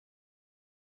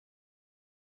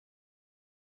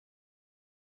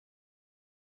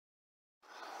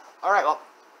Alright, well,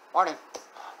 morning.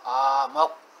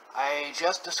 Well, I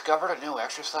just discovered a new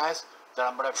exercise that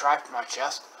I'm going to try for my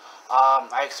chest.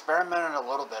 I experimented a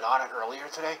little bit on it earlier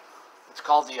today. It's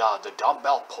called the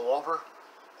dumbbell pullover.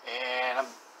 And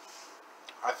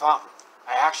I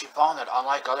actually found that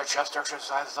unlike other chest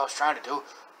exercises I was trying to do,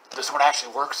 this one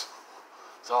actually works.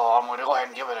 So I'm going to go ahead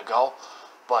and give it a go.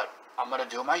 But I'm going to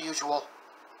do my usual.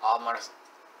 I'm going to,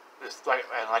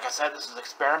 like I said, this is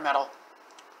experimental.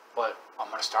 But I'm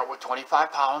going to start with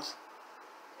 25 pounds,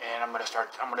 and I'm going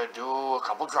to do a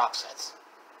couple drop sets.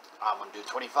 I'm going to do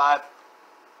 25.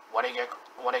 When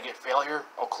I get failure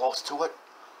or close to it,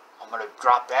 I'm going to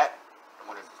drop that. I'm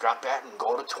going to drop that and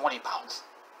go to 20 pounds.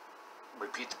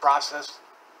 Repeat the process.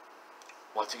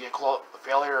 Once you get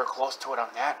failure or close to it on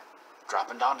that,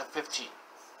 dropping down to 15.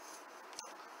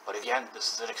 But again,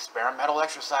 this is an experimental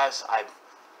exercise. I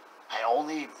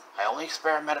only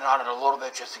experimented on it a little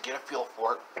bit just to get a feel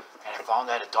for it, and I found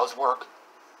that it does work.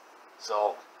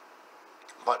 So,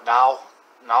 but now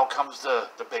comes the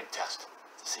big test.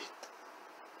 See,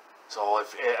 so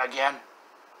if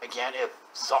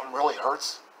something really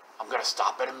hurts, I'm gonna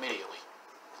stop it immediately.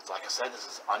 Like I said, this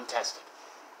is untested.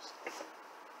 So, let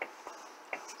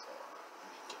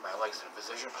me get my legs in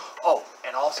position. Oh,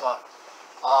 and also,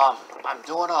 I'm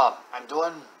doing a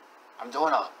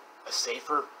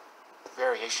safer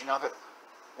variation of it.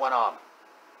 When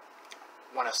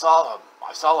I saw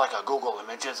like a Google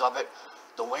images of it,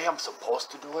 the way I'm supposed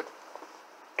to do it,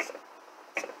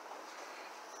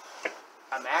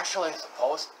 I'm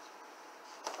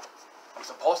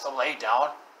supposed to lay down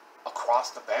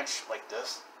across the bench like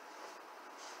this,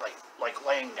 like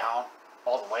laying down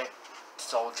all the way.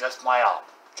 So just my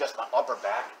upper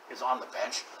back is on the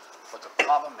bench. But the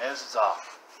problem is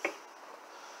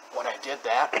when I did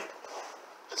that,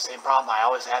 the same problem I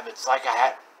always have. It's like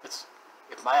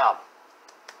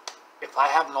if I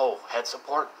have no head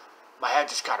support, my head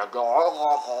just kind of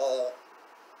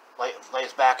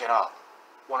lays back, and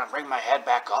when I bring my head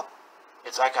back up,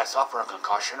 it's like I suffer a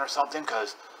concussion or something,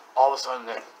 because all of a sudden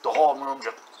the whole room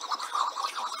just,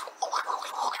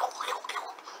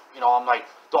 I'm like,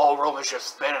 the whole room is just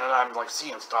spinning, and I'm like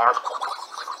seeing stars,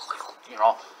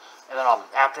 and then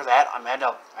after that I end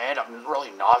up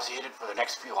really nauseated for the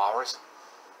next few hours.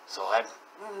 So that's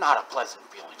not a pleasant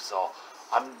feeling. So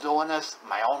I'm doing this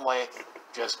my own way,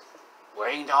 just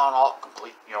laying down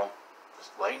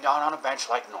just laying down on a bench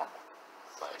like normal.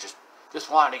 But I just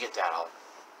wanted to get that out.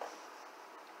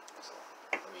 So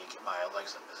let me get my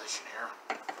legs in position here.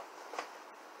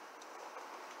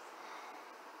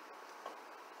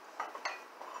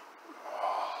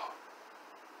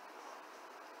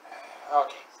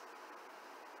 Okay.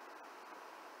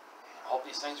 Hope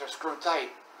these things are screwed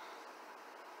tight.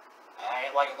 I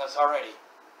ain't liking this already.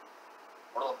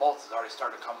 One of the bolts is already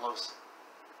starting to come loose.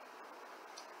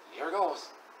 Here goes.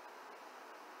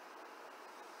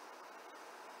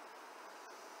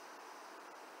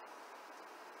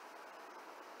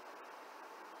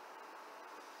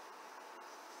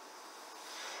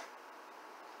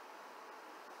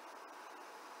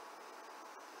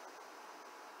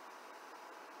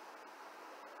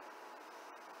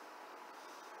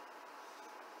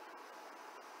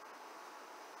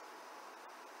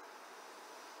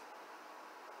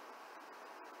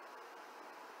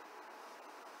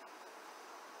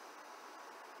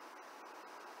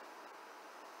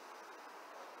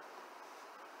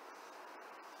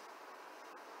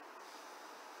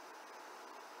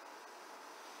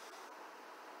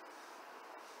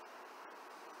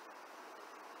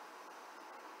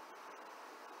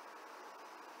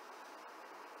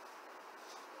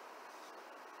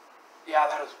 Yeah,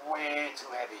 that is way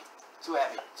too heavy. Too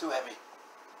heavy. Too heavy.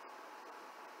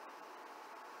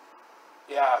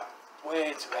 Yeah,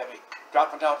 way too heavy.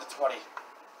 Dropping down to 20.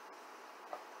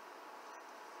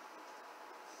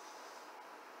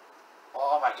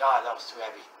 Oh my God, that was too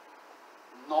heavy.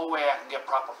 No way I can get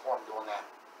proper form doing that.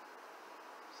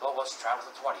 So let's try with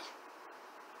the 20.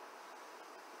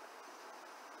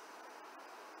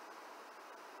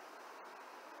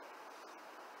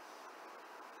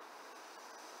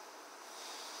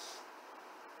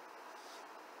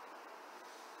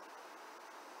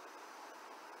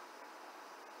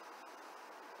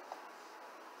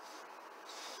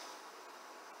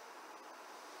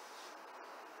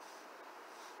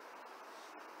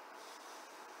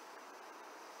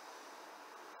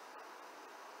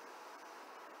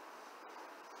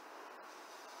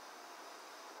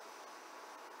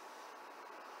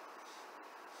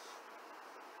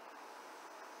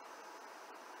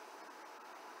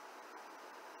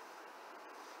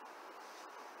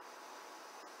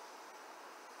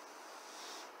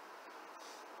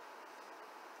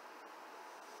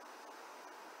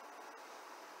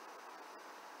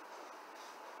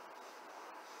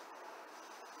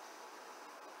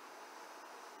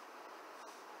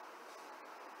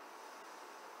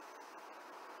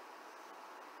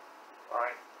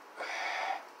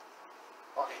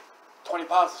 20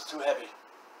 pounds is too heavy.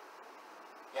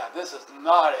 Yeah, this is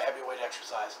not a heavyweight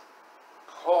exercise.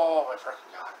 Oh my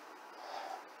freaking God.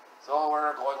 So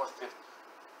we're going with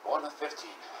 15.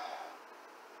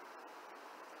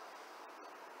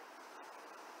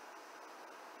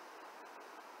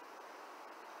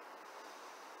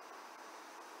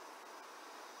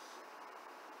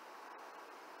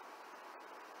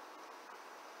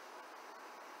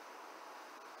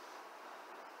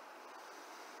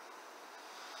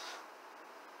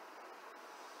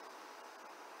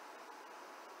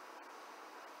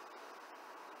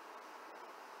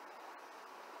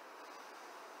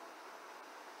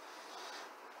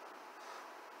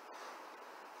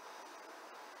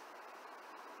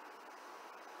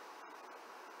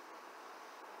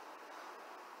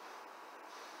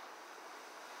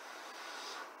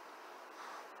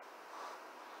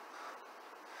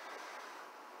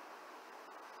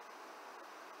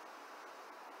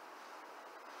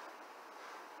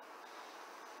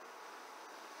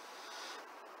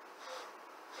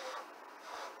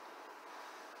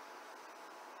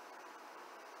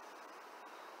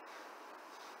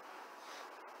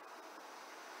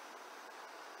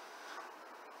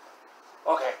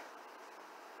 Okay.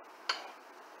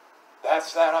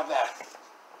 That's that on that.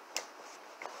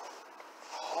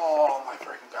 Oh my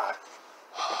freaking God.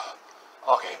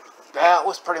 Okay, that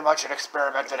was pretty much an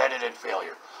experiment that ended in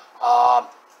failure.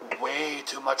 Way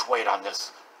too much weight on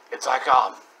this. It's like,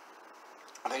 I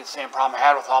think the same problem I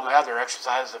had with all my other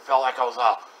exercises. It felt like I was,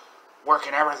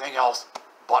 working everything else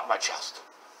but my chest.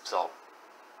 So,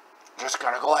 just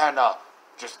gonna go ahead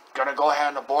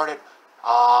and abort it.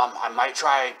 I might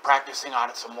try practicing on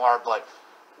it some more, but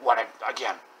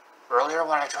earlier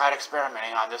when I tried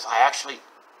experimenting on this, I actually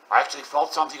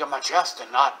felt something in my chest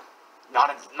and not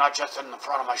just in the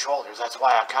front of my shoulders. That's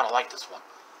why I kind of like this one.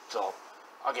 So,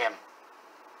 again,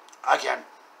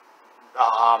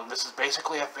 this is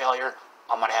basically a failure.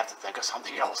 I'm gonna have to think of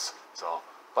something else. So,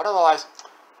 but otherwise,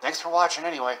 thanks for watching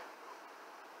anyway.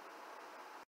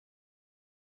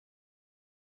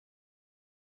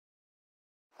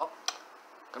 Oh,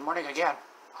 good morning again.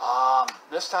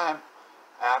 This time,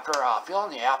 after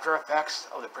feeling the after effects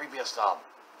of the previous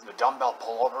the dumbbell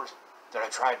pullovers that I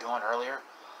tried doing earlier,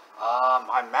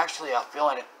 I'm actually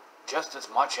feeling it just as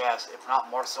much as, if not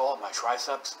more so, in my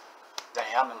triceps than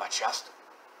I am in my chest.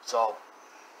 So,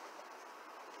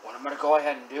 what I'm going to go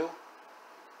ahead and do,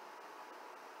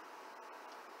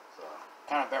 so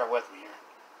kind of bear with me here.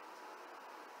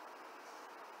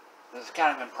 This is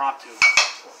kind of impromptu.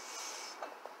 So,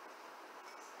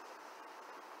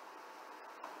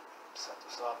 set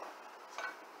this up.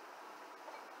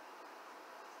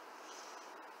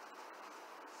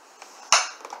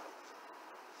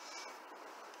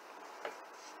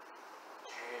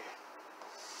 Okay,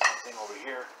 thing over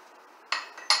here.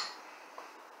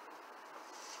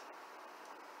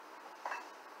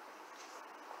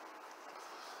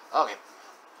 Okay,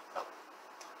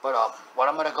 but what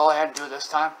I'm gonna go ahead and do this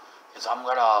time is I'm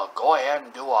gonna go ahead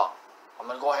and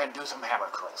do some hammer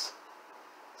curls.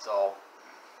 So,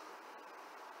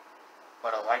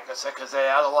 but like I said, because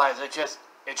otherwise it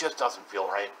just doesn't feel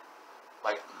right.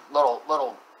 Like a little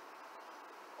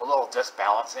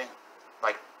disbalancing.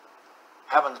 Like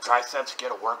having the triceps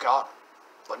get a workout,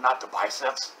 but not the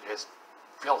biceps. It just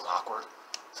feels awkward.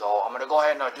 So I'm gonna go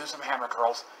ahead and do some hammer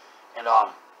curls, and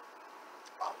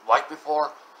like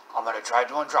before, I'm going to try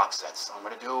doing drop sets. I'm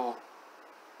going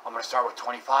to start with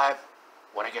 25.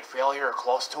 When I get failure or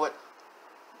close to it,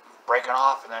 breaking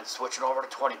off and then switching over to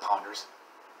 20 pounders.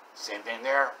 Same thing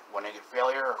there. When I get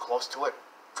failure or close to it,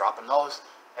 dropping those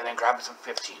and then grabbing some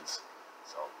 15s.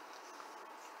 So,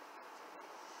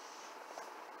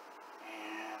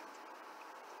 and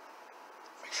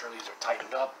make sure these are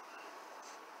tightened up.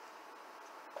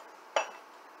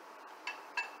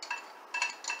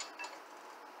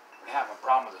 Having a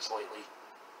problem with this lately.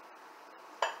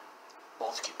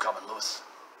 Bolts keep coming loose.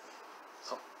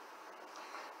 So,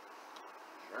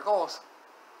 here it goes.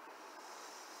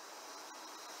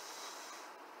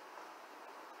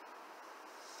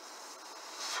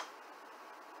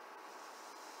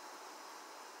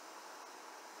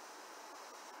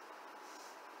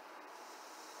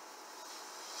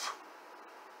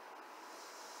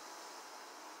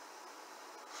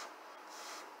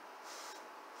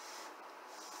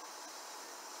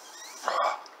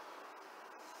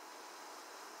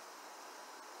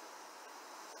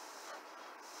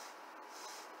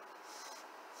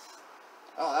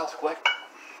 Oh, that was quick.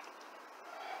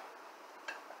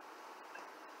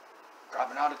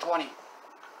 Dropping down to 20.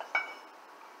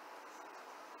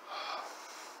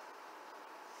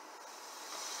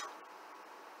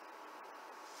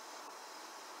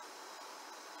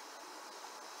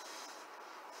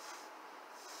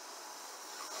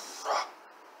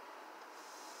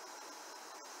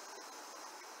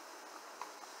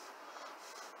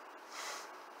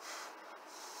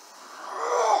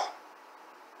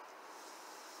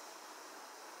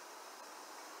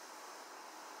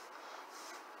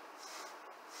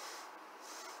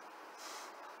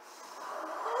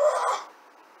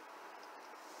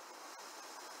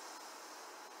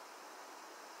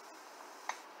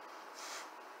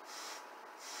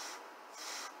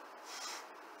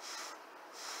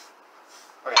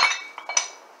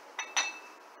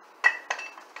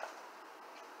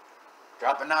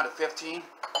 Dropping down to 15.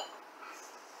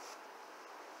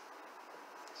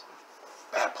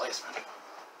 Bad placement.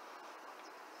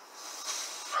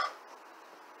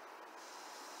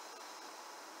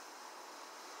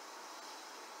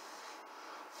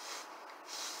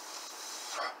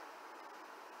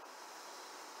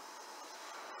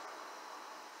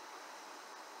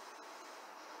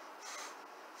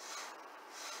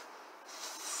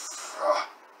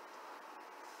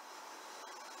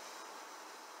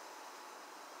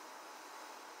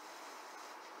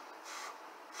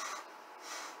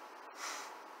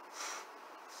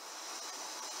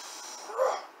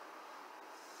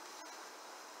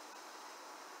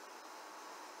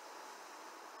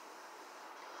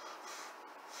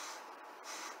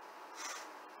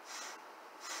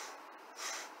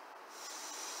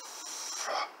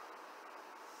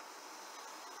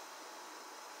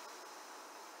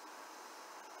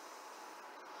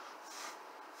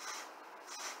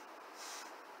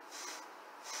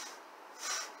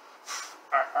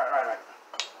 Alright.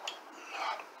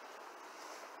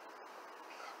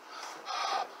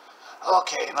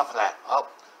 Okay, enough of that. Well,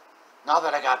 now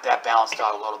that I got that balanced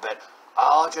out a little bit,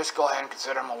 I'll just go ahead and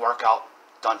consider my workout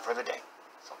done for the day.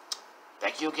 So,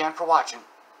 thank you again for watching.